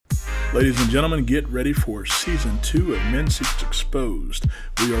Ladies and gentlemen, get ready for Season 2 of Men Secrets Exposed.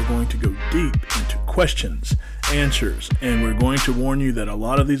 We are going to go deep into questions, answers, and we're going to warn you that a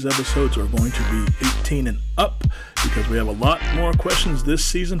lot of these episodes are going to be 18 and up because we have a lot more questions this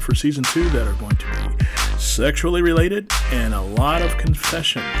season for Season 2 that are going to be sexually related and a lot of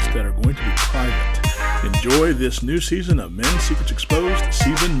confessions that are going to be private. Enjoy this new season of Men Secrets Exposed,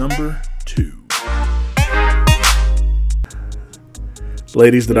 Season number 2.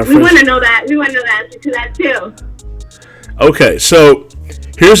 Ladies, did I We want to know that. We want to know the answer to that too. Okay, so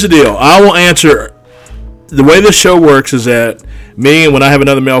here's the deal. I will answer. The way this show works is that me and when I have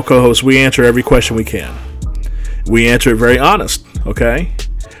another male co-host, we answer every question we can. We answer it very honest, okay?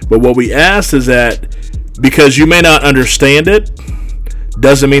 But what we ask is that because you may not understand it,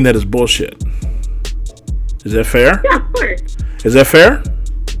 doesn't mean that it's bullshit. Is that fair? Yeah, of course. Is that fair?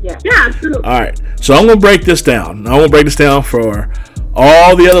 Yeah, absolutely. All right. So I'm going to break this down. I want to break this down for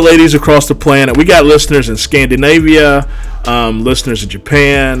all the other ladies across the planet. We got listeners in Scandinavia, listeners in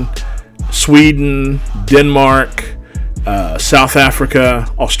Japan, Sweden, Denmark, South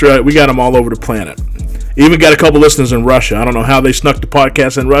Africa, Australia. We got them all over the planet. Even got a couple listeners in Russia. I don't know how they snuck the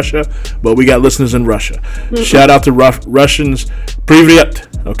podcast in Russia, but we got listeners in Russia. Mm-hmm. Shout out to Russians.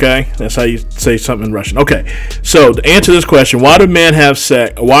 Privyet. Okay? That's how you say something in Russian. Okay. So to answer this question, why do men have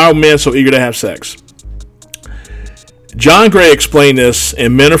sex? Why are men so eager to have sex? John Gray explained this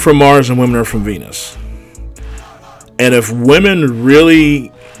in Men Are From Mars and Women Are From Venus. And if women really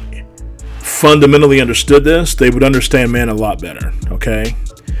fundamentally understood this, they would understand men a lot better, okay?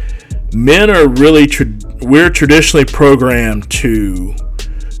 Men are really, we're traditionally programmed to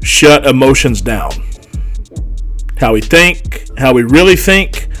shut emotions down. How we think, how we really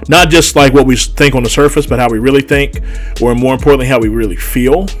think, not just like what we think on the surface, but how we really think, or more importantly, how we really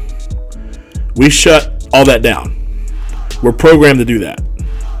feel. We shut all that down. We're programmed to do that.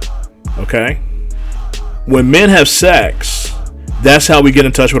 Okay? When men have sex, that's how we get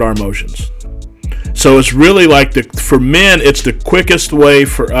in touch with our emotions. So it's really like for men, it's the quickest way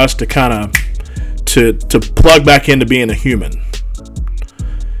for us to kind of to plug back into being a human.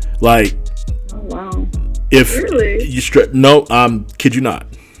 Like, oh, wow. If really? You kid you not.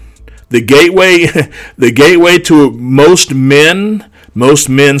 The gateway to most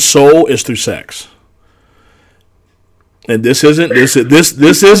men's soul is through sex. And this isn't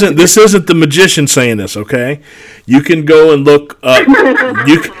the magician saying this, okay? You can go and look up.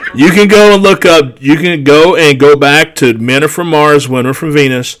 You can go and look up. You can go and go back to Men Are From Mars, Women Are From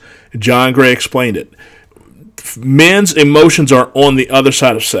Venus. John Gray explained it. Men's emotions are on the other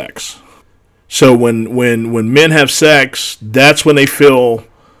side of sex. So when men have sex, that's when they feel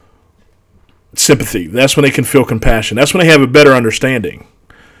sympathy. That's when they can feel compassion. That's when they have a better understanding.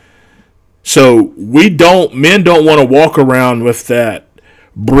 So men don't want to walk around with that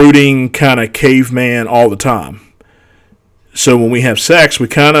brooding kind of caveman all the time. So when we have sex, we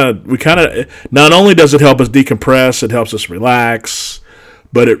kind of not only does it help us decompress, it helps us relax,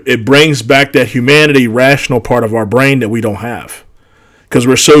 but it brings back that humanity, rational part of our brain that we don't have, because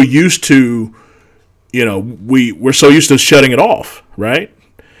we're so used to, we're so used to shutting it off, right?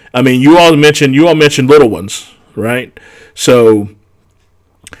 I mean, you all mentioned little ones, right? So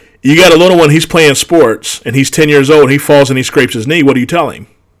you got a little one, he's playing sports, and he's 10 years old, and he falls and he scrapes his knee. What do you tell him?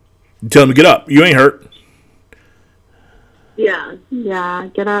 You tell him to get up. You ain't hurt. Yeah,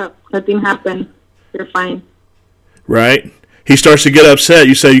 get up. Nothing happened. You're fine. Right? He starts to get upset.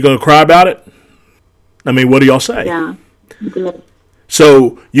 You say, you going to cry about it? I mean, what do y'all say? Yeah. Good.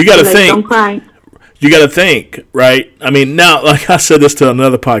 So you got to think. Don't cry. You got to think, right? I mean, now, like I said this to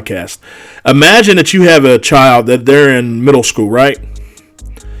another podcast. Imagine that you have a child that they're in middle school, right?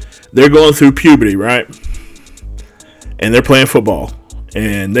 They're going through puberty, right? And they're playing football.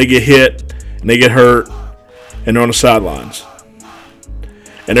 And they get hit, and they get hurt, and they're on the sidelines.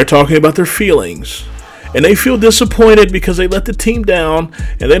 And they're talking about their feelings. And they feel disappointed because they let the team down,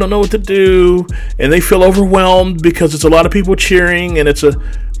 and they don't know what to do, and they feel overwhelmed because it's a lot of people cheering, and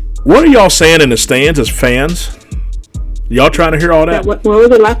what are y'all saying in the stands as fans? Y'all trying to hear all that? What was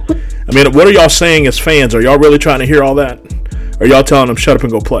the last one? I mean, what are y'all saying as fans? Are y'all really trying to hear all that? Or are y'all telling them, shut up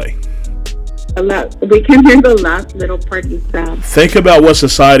and go play? We can hear the last little part you said. Think about what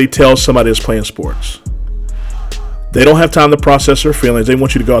society tells somebody that's playing sports. They don't have time to process their feelings. They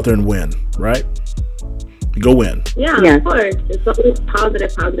want you to go out there and win, right? Go win. Yeah, of course. It's always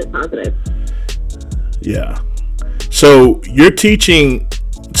positive. Yeah. So you're teaching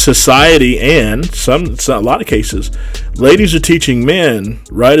society, and a lot of cases, ladies are teaching men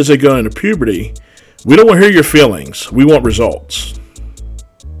right as they go into puberty. We don't want to hear your feelings. We want results.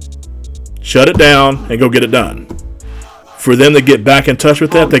 Shut it down and go get it done. For them to get back in touch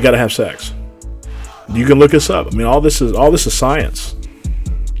with that, they got to have sex. You can look this up. I mean, all this is science.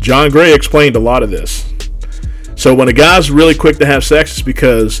 John Gray explained a lot of this. So when a guy's really quick to have sex, it's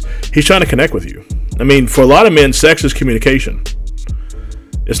because he's trying to connect with you. I mean, for a lot of men, sex is communication.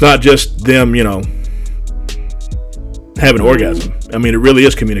 It's not just them, having an orgasm. I mean, it really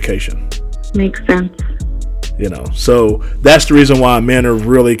is communication. Makes sense. So that's the reason why men are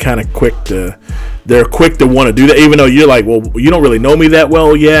really kind of quick to want to do that, even though you're like, well, you don't really know me that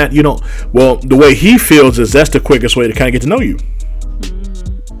well yet. Well, the way he feels is that's the quickest way to kind of get to know you.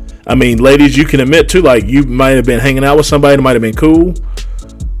 I mean, ladies, you can admit too, like, you might have been hanging out with somebody that might have been cool,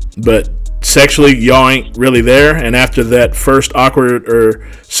 but sexually y'all ain't really there. And after that first awkward or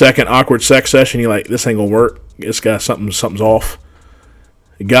second awkward sex session, you're like, this ain't gonna work. It's got something's off.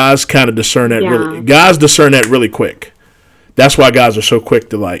 Guys kind of discern that. Guys discern that really quick. That's why guys are so quick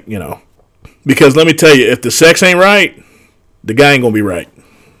to because let me tell you, if the sex ain't right, the guy ain't gonna be right.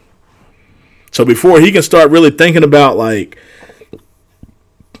 So before he can start really thinking about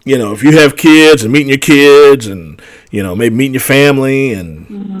if you have kids and meeting your kids and maybe meeting your family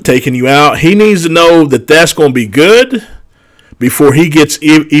and taking you out, he needs to know that that's gonna be good before he gets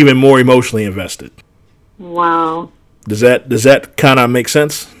even more emotionally invested. Wow. Does that kind of make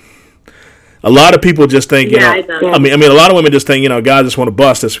sense? A lot of people just think, it does. I mean, a lot of women just think, guys just want to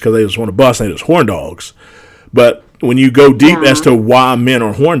bust this because they just want to bust and they're just horn dogs. But when you go deep as to why men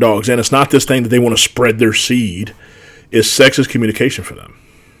are horn dogs, and it's not this thing that they want to spread their seed, sex is communication for them.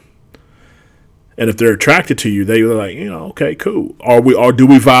 And if they're attracted to you, they're like, okay, cool. Or do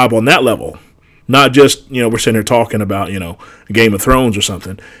we vibe on that level? Not just, we're sitting here talking about, Game of Thrones or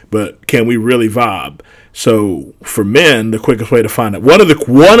something, but can we really vibe? So for men, the quickest way to find out, one of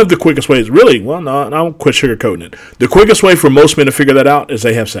the quickest ways, really, well, no, I don't quit sugarcoating it. The quickest way for most men to figure that out is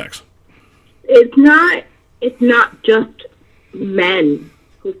they have sex. It's not just men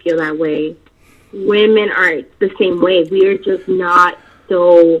who feel that way. Women are the same way. We are just not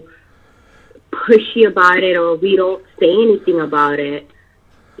so pushy about it, or we don't say anything about it.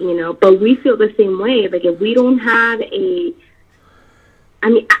 But we feel the same way. Like, if we don't have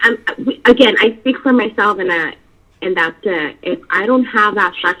I speak for myself, and that's it. If I don't have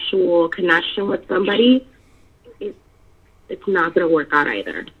that sexual connection with somebody, it's not going to work out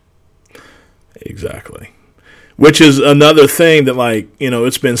either. Exactly. Which is another thing that,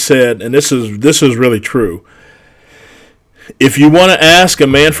 it's been said, and this is really true. If you want to ask a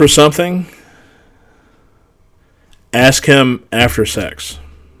man for something, ask him after sex.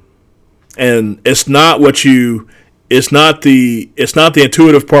 And it's not the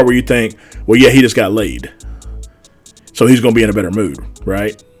intuitive part where you think, well, yeah, he just got laid, so he's going to be in a better mood,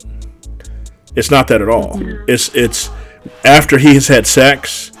 right? It's not that at all. It's after he has had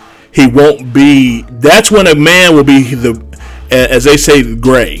sex, he won't be. That's when a man will be as they say,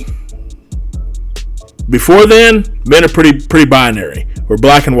 gray. Before then, men are pretty binary. We're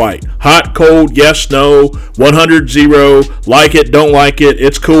black and white. Hot, cold, yes, no, 100, 0, like it, don't like it,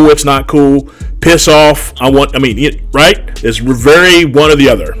 it's cool, it's not cool, piss off, right? It's very one or the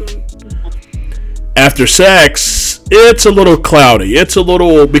other. After sex, it's a little cloudy. It's a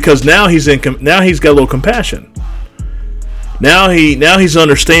little, because now he's got a little compassion. Now he's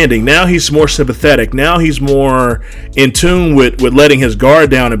understanding. Now he's more sympathetic. Now he's more in tune with letting his guard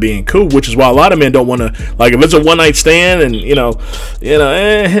down and being cool, which is why a lot of men don't want to, if it's a one night stand and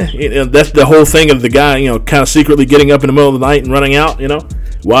that's the whole thing of the guy kind of secretly getting up in the middle of the night and running out.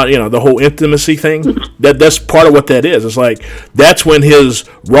 The whole intimacy thing. That's part of what that is. It's like that's when his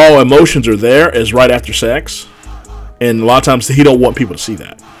raw emotions are there, is right after sex, and a lot of times he don't want people to see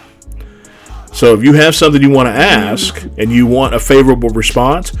that. So if you have something you want to ask and you want a favorable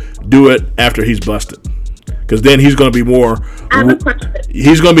response, do it after he's busted, because then he's going to be more.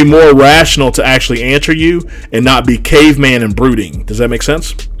 He's going to be more rational to actually answer you and not be caveman and brooding. Does that make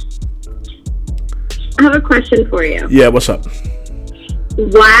sense? I have a question for you. Yeah, what's up?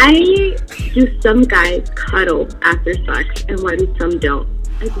 Why do some guys cuddle after sex and why do some don't?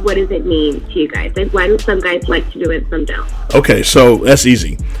 What does it mean to you guys? Why do some guys like to do it and some don't? Okay, so that's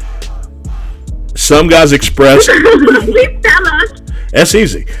easy. Some guys express. Please tell us. That's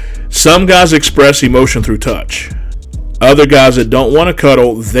easy. Some guys express emotion through touch. Other guys that don't want to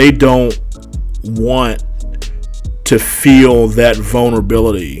cuddle, they don't want to feel that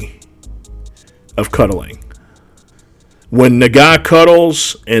vulnerability of cuddling. When the guy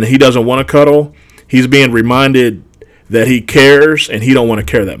cuddles and he doesn't want to cuddle, he's being reminded that he cares and he don't want to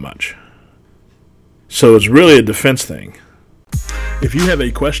care that much. So it's really a defense thing. If you have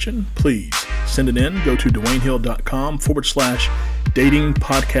a question, please Send it in. Go to DwayneHill.com/dating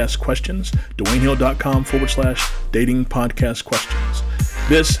podcast questions. DwayneHill.com/dating podcast questions.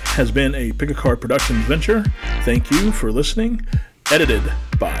 This has been a Pick a Card Productions venture. Thank you for listening. Edited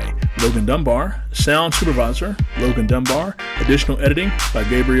by Logan Dunbar. Sound supervisor, Logan Dunbar. Additional editing by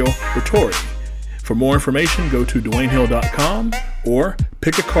Gabriel Bertori. For more information, go to DwayneHill.com or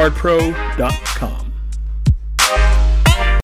pickacardpro.com.